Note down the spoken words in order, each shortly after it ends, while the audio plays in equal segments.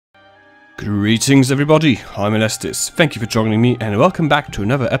Greetings everybody, I'm Ilestis. Thank you for joining me and welcome back to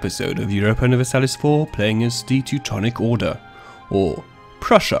another episode of Europa Universalis IV playing as the Teutonic Order, or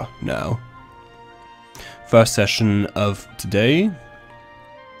Prussia now. First session of today.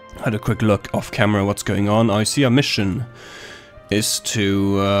 Had a quick look off camera what's going on. I see our mission is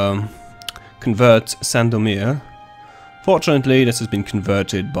to convert Sandomir. Fortunately this has been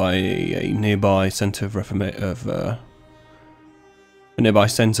converted by a nearby centre of a nearby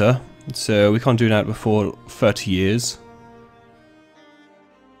centre. So we can't do that before 30 years.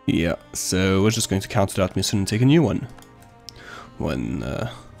 Yeah, so we're just going to counter that mission and take a new one.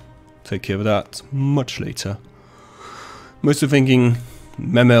 Take care of that much later. Mostly thinking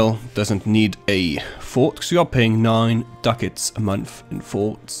Memel doesn't need a fort because we are paying 9 ducats a month in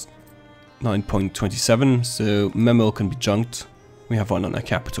forts. 9.27, so Memel can be junked. We have one on our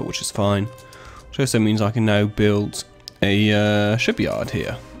capital, which is fine. Which also means I can now build a shipyard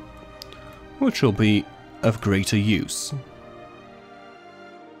here, which will be of greater use.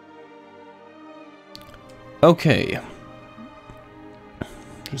 Okay.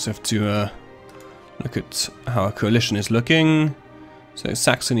 Just have to look at how our coalition is looking. So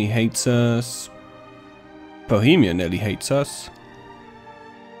Saxony hates us. Bohemia nearly hates us.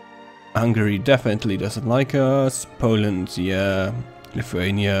 Hungary definitely doesn't like us. Poland, yeah.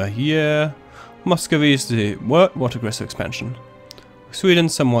 Lithuania, yeah. Muscovy is the what aggressive expansion. Sweden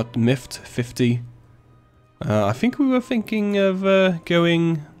somewhat miffed, 50. I think we were thinking of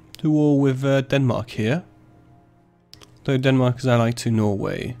going to war with Denmark here. Though Denmark is allied to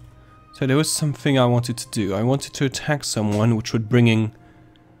Norway. So there was something I wanted to do. I wanted to attack someone which would which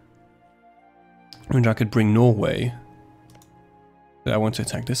I could bring Norway. I want to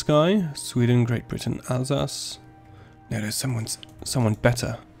attack this guy. Sweden, Great Britain, Alsace. No, there's someone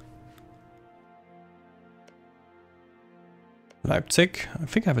better. Leipzig. I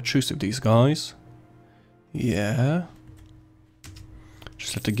think I have a truce with these guys. Yeah.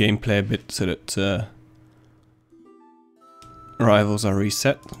 Just let the game play a bit so that rivals are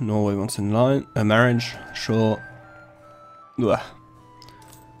reset. Norway wants a marriage. Sure. Ugh.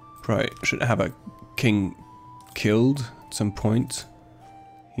 Probably should have a king killed at some point.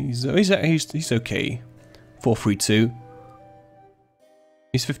 He's okay. 432.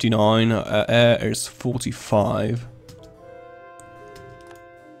 He's 59. Heir is 45.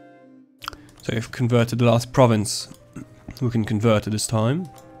 So we've converted the last province we can convert at this time.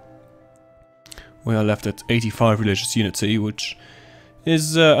 We are left at 85 religious unity, which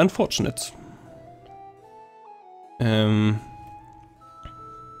is unfortunate.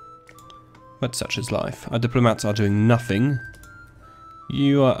 But such is life. Our diplomats are doing nothing.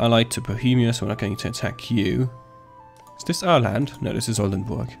 You are allied to Bohemia, so we're not going to attack you. Is this our land? No, this is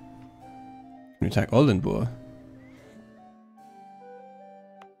Oldenburg. Can we attack Oldenburg?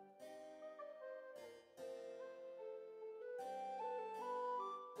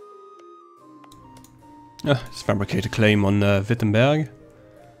 Let's fabricate a claim on Wittenberg.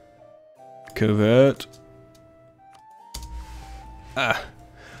 Covert.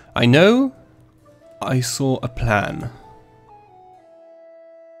 I know I saw a plan.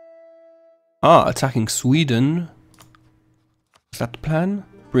 Attacking Sweden. Is that the plan?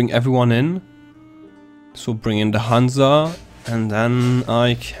 Bring everyone in. This will bring in the Hansa, and then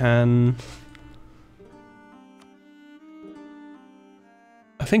I can...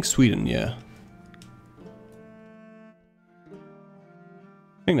 I think Sweden, yeah.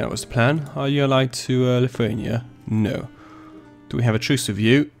 I think that was the plan. Are you allied to Lithuania? No. Do we have a truce with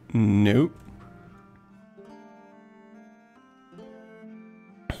you? No.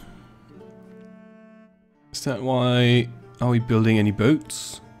 Is that why... Are we building any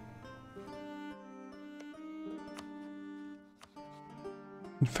boats?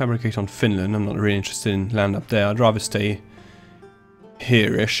 Fabricate on Finland. I'm not really interested in land up there. I'd rather stay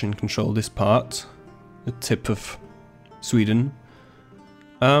here-ish and control this part. The tip of Sweden.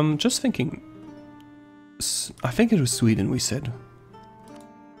 Just thinking, I think it was Sweden we said.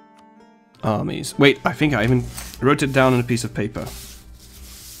 Armies. Wait, I think I even wrote it down on a piece of paper.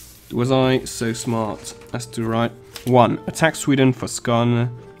 Was I so smart as to write 1. Attack Sweden for Skåne,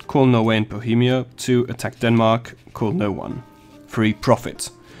 call Norway and Bohemia. 2. Attack Denmark, call no one. 3.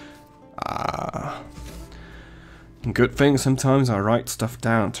 Profit. Good thing sometimes I write stuff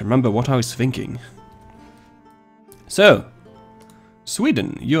down to remember what I was thinking. So.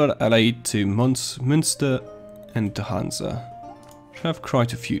 Sweden, you are allied to Münster and the Hansa. Have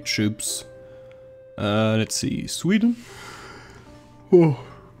quite a few troops. Let's see, Sweden. Oh,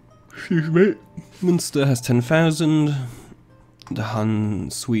 excuse me. Münster has 10,000.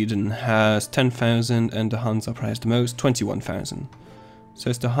 Sweden has 10,000, and the Hansa prize the most, 21,000. So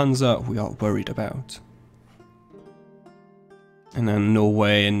it's the Hansa we are worried about. And then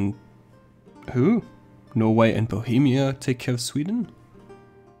Norway and... who? Norway and Bohemia take care of Sweden?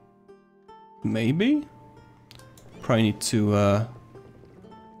 Maybe? Probably need to...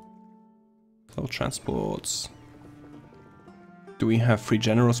 sell transports. Do we have free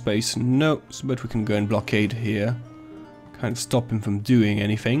general space? No, but we can go and blockade here. Kind of stop him from doing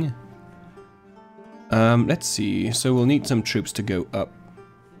anything. Let's see. So we'll need some troops to go up.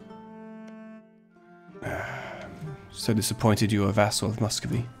 So disappointed you are a vassal of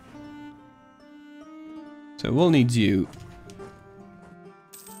Muscovy. So we'll need you.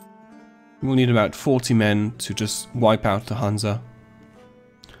 We'll need about 40 men to just wipe out the Hansa.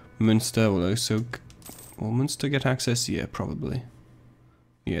 Münster will also... will Münster get access? Yeah, probably.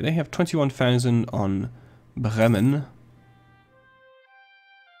 Yeah, they have 21,000 on Bremen.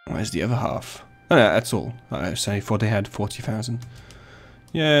 Where's the other half? Oh, no, that's all. I thought they had 40,000.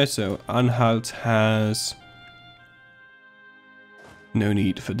 Yeah, so Anhalt has... no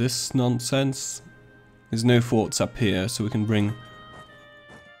need for this nonsense. There's no forts up here, so we can bring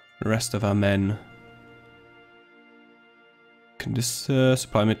the rest of our men. Can this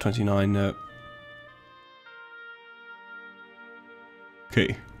supply me 29? No.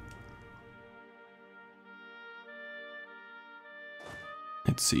 Okay.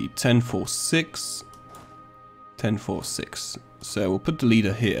 Let's see, 10-4-6. 10-4-6. So we'll put the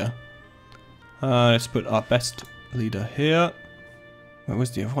leader here. Let's put our best leader here. Where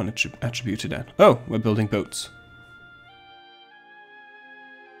was the other one attributed at? Oh, we're building boats.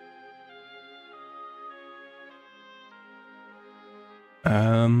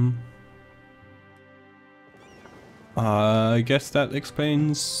 I guess that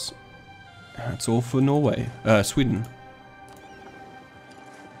explains... that's all for Norway. Sweden.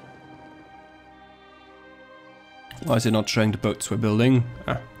 Why is it not showing the boats we're building?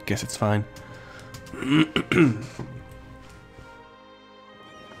 Guess it's fine.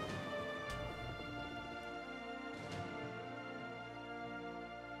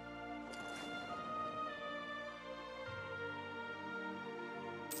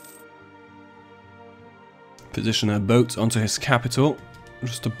 Position our boats onto his capital,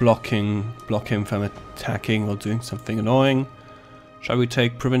 just to block him from attacking or doing something annoying. Shall we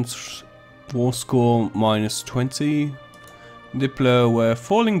take province war score -20? Diplo, we're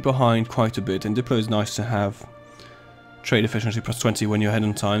falling behind quite a bit, and Diplo is nice to have. Trade efficiency +20 when you're ahead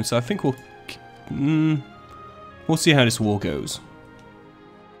on time, so I think we'll see how this war goes.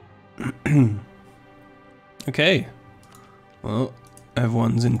 Okay. Well,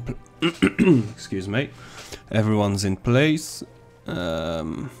 everyone's in. Excuse me. Everyone's in place.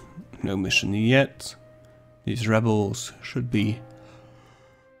 No mission yet. These rebels should be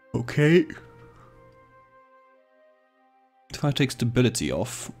okay. If I take stability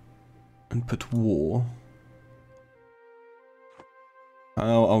off and put war,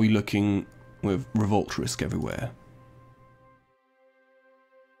 how are we looking with revolt risk everywhere?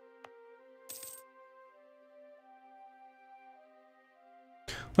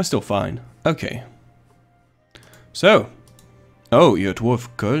 We're still fine. Okay. So. Oh, you're at war with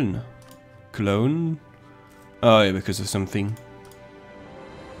Köln. Cologne? Oh, yeah, because of something.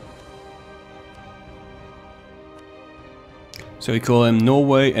 So we call him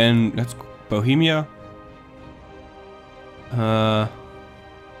Norway and that's Bohemia. Might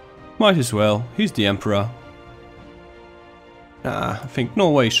as well. He's the emperor. I think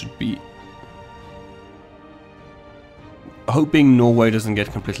Norway should be... hoping Norway doesn't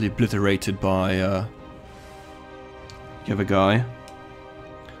get completely obliterated by the other guy.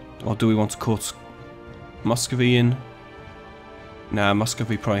 Or do we want to court Muscovy in? Nah,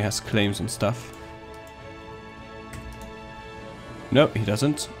 Muscovy probably has claims and stuff. No, he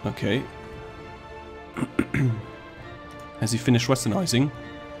doesn't. Okay. Has he finished westernizing?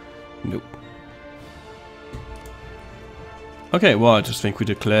 Nope. Okay, well, I just think we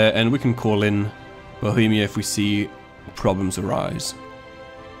declare, and we can call in Bohemia if we see problems arise.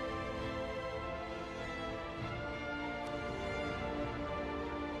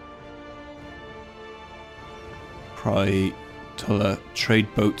 Probably tell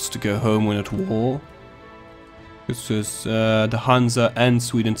trade boats to go home when at war. Because the Hansa and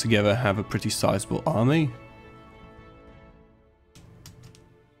Sweden together have a pretty sizable army.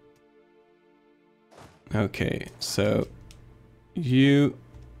 Okay, so you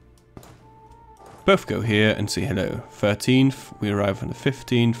both go here and say hello. 13th, we arrive on the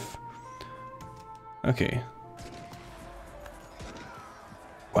 15th. Okay.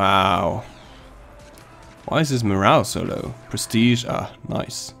 Wow. Why is his morale so low? Prestige,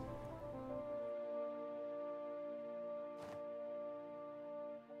 nice.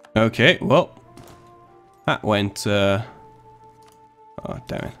 Okay, well, that went, oh,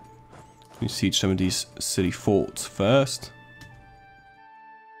 damn it. We siege some of these city forts first.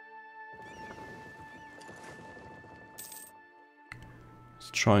 Let's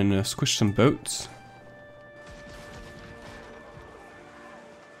try and squish some boats.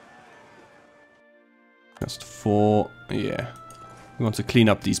 Just 4, yeah. We want to clean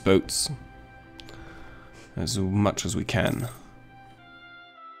up these boats as much as we can.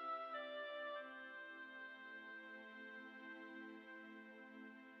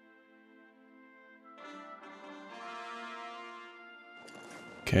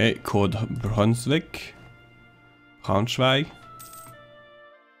 Okay, called Brunswick. Braunschweig.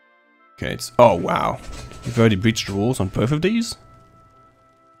 Okay, it's... Oh, wow. We've already breached the rules on both of these?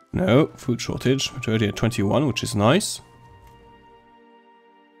 No, food shortage. Majority at 21, which is nice.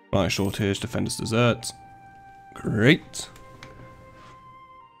 Supply shortage, defenders desert. Great.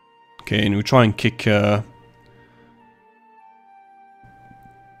 Okay, and we try and kick him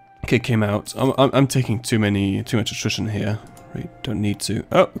out. I'm taking too much attrition here. We don't need to.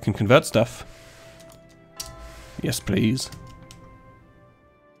 Oh, we can convert stuff. Yes, please.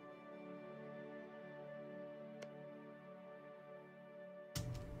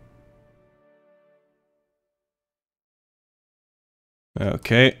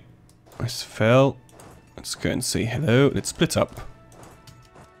 Okay. Nice fell. Let's go and say hello. Let's split up.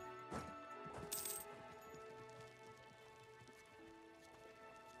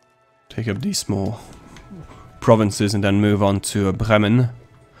 Take up these small provinces and then move on to Bremen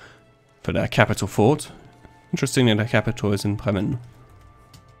for their capital fort. Interestingly, their capital is in Bremen.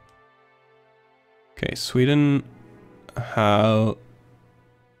 Okay, Sweden. How?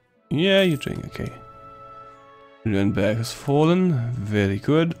 Yeah, you're doing okay. Nuremberg has fallen. Very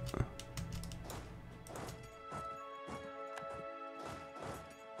good.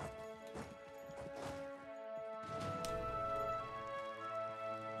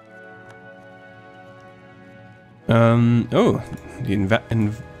 Oh,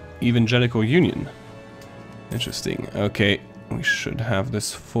 the Evangelical Union. Interesting. Okay, we should have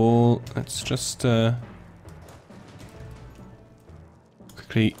this full. Let's just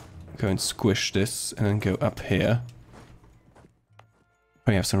quickly go and squish this and then go up here.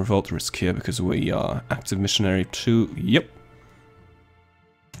 We have some revolt risk here because we are active missionary too. Yep.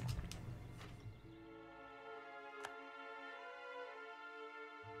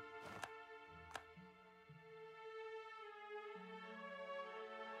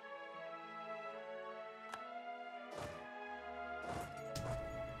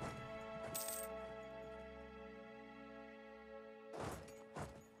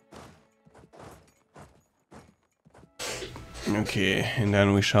 Okay, and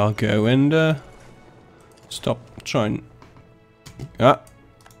then we shall go and stop trying. Ah,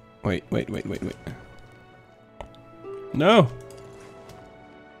 wait. No,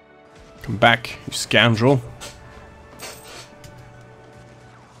 come back, you scoundrel.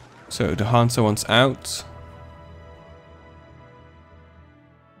 So the Hansa wants out.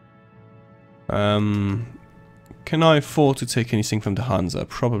 Can I afford to take anything from the Hansa?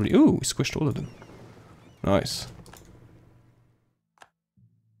 Probably. Ooh, we squished all of them. Nice.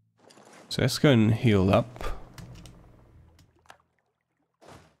 So let's go and heal up.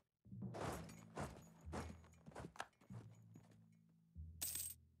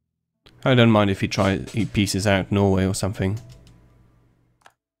 I don't mind if he pieces out Norway or something.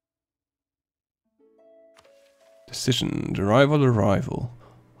 Decision, arrival.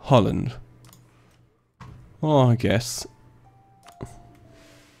 Holland. Oh, I guess.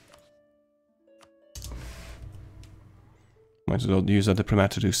 Might as well use our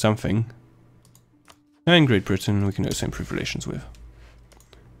diplomat to do something. And Great Britain, we can also improve relations with.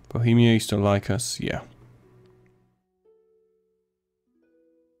 Bohemia, you still like us? Yeah.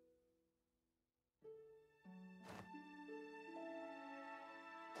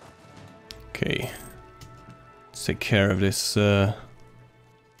 Okay. Let's take care of this, let's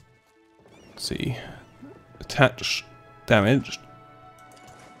see. Attach, damaged.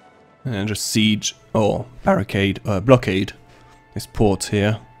 And just siege, or barricade, blockade this port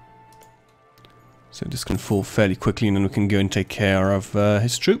here. So this can fall fairly quickly and then we can go and take care of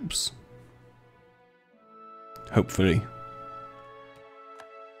his troops. Hopefully.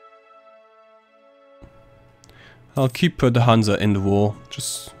 I'll keep the Hansa in the war,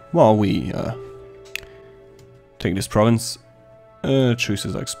 just while we take this province.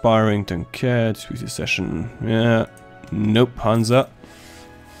 Truces are expiring, don't care, dispute session, yeah. Nope, Hansa.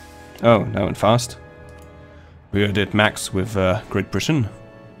 Oh, that went fast. We already at max with Great Britain.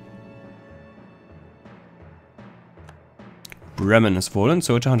 Bremen has fallen,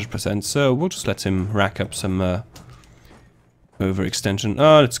 so it's 100%. So we'll just let him rack up some overextension.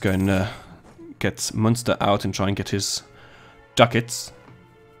 Oh, let's go and get Munster out and try and get his ducats.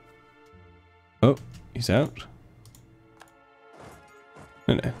 Oh, he's out.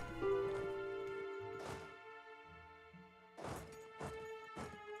 No, no.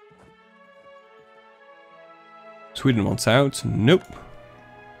 Sweden wants out. Nope.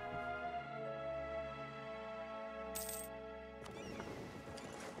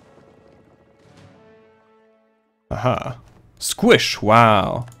 Aha. Squish!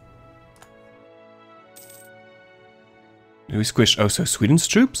 Wow. Did we squish? Oh, so Sweden's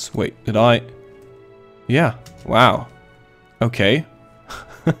troops? Wait, did I? Yeah. Wow. Okay.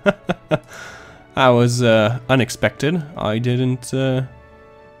 That was unexpected. I didn't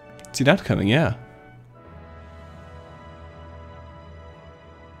see that coming, yeah.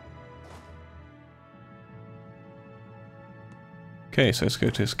 Okay, so let's go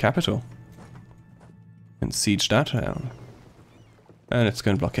to his capital. And siege that town. And let's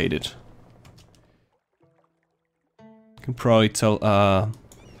go and blockade it. Can probably tell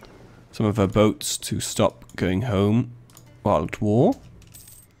some of our boats to stop going home while at war.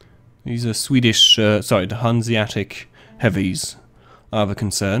 These are Swedish, sorry, the Hanseatic heavies are of a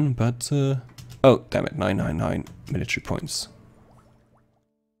concern, but oh, damn it, 999 military points.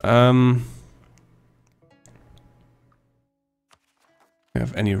 We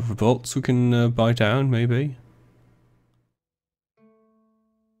have any revolts we can buy down, maybe?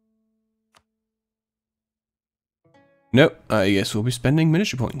 Nope, I guess we'll be spending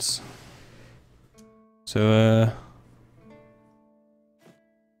military points. So,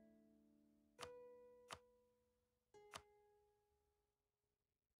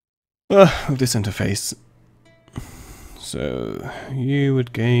 with this interface. So, you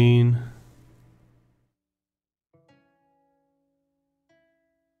would gain...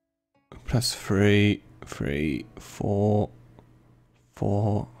 Plus 3, 3, 4,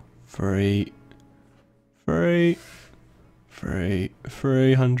 4, 3, 3, 3,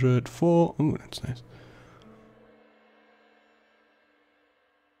 300, 4. Ooh, that's nice.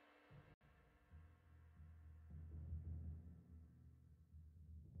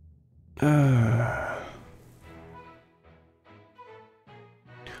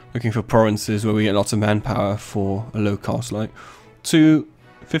 Looking for provinces where we get lots of manpower for a low cost, like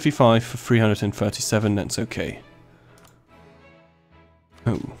 255 for 337, that's okay.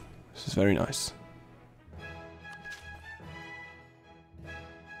 Oh, this is very nice.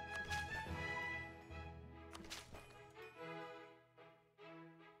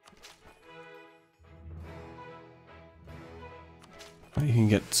 You can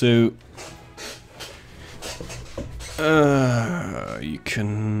get to... you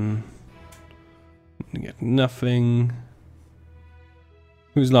can get nothing.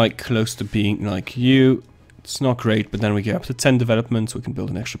 Who's like close to being like you? It's not great, but then we get up to 10 developments. We can build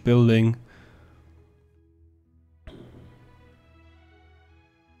an extra building.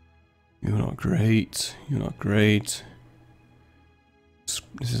 You're not great. You're not great.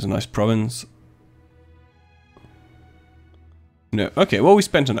 This is a nice province. No. Okay, well, we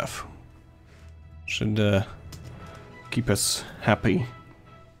spent enough. Should keep us happy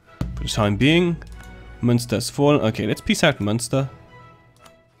for the time being. Munster's fallen. Okay, let's peace out Munster.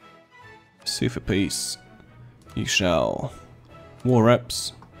 Sue for peace. You shall. War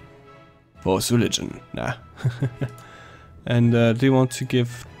reps. Force religion. Nah. And do you want to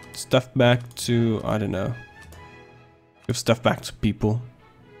give stuff back to, I don't know. Give stuff back to people.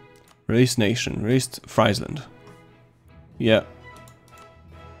 Release nation. Release Friesland. Yeah.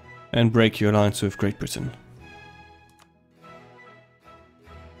 And break your alliance with Great Britain.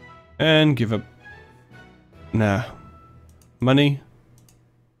 And give up... Nah. Money.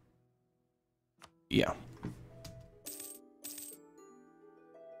 Yeah.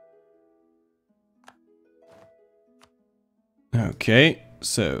 Okay,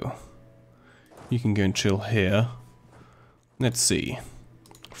 so... You can go and chill here. Let's see.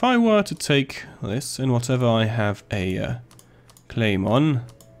 If I were to take this and whatever I have a claim on...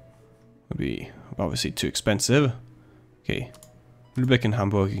 Would be obviously too expensive. Okay. Lübeck and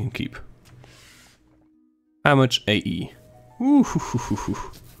Hamburg you can keep. How much AE? Ooh,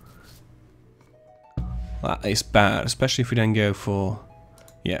 that is bad, especially if we then go for...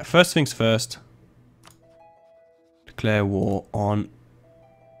 Yeah, first things first. Declare war on...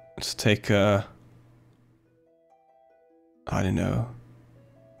 Let's take a... I don't know.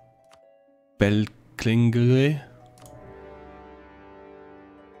 Belklingere.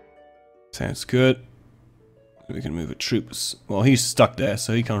 Sounds good. We can move the troops. Well, he's stuck there,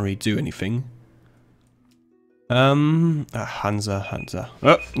 so he can't really do anything. Hansa.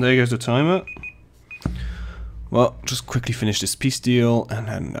 Oh, there goes the timer. Well, just quickly finish this peace deal, and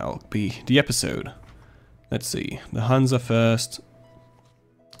then that'll be the episode. Let's see. The Hansa first.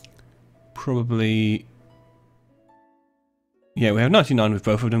 Probably... Yeah, we have 99 with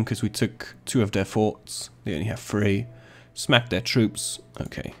both of them, because we took 2 of their forts. They only have 3. Smacked their troops.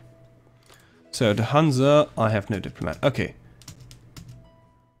 Okay. So, the Hansa, I have no diplomat. Okay.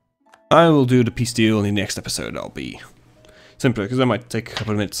 I will do the peace deal in the next episode. I'll be simpler, because that might take a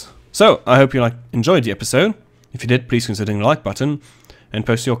couple of minutes. So, I hope you enjoyed the episode. If you did, please consider hitting the like button, and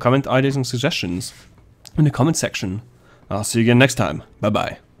post your comment ideas and suggestions in the comment section. I'll see you again next time. Bye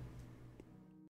bye.